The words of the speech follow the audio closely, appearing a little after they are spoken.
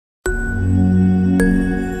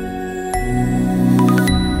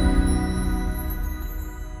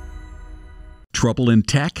Trouble in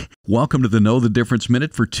tech? Welcome to the Know the Difference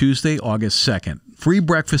Minute for Tuesday, August 2nd. Free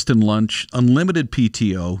breakfast and lunch, unlimited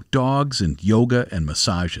PTO, dogs and yoga and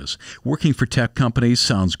massages. Working for tech companies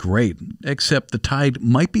sounds great, except the tide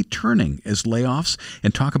might be turning as layoffs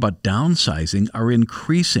and talk about downsizing are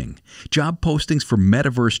increasing. Job postings for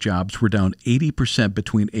metaverse jobs were down 80%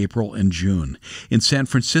 between April and June. In San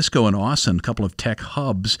Francisco and Austin, a couple of tech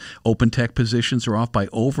hubs, open tech positions are off by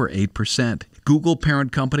over 8%. Google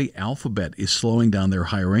parent company Alphabet is slowing down their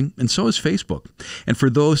hiring, and so is Facebook. And for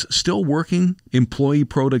those still working, employee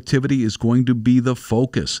productivity is going to be the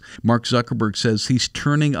focus. Mark Zuckerberg says he's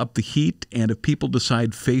turning up the heat, and if people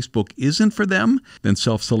decide Facebook isn't for them, then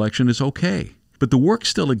self-selection is okay. But the work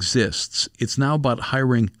still exists. It's now about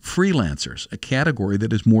hiring freelancers, a category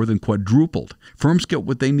that has more than quadrupled. Firms get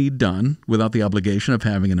what they need done without the obligation of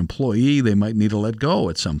having an employee they might need to let go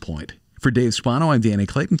at some point. For Dave Spano, I'm Danny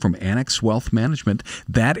Clayton from Annex Wealth Management.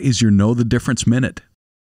 That is your Know the Difference Minute.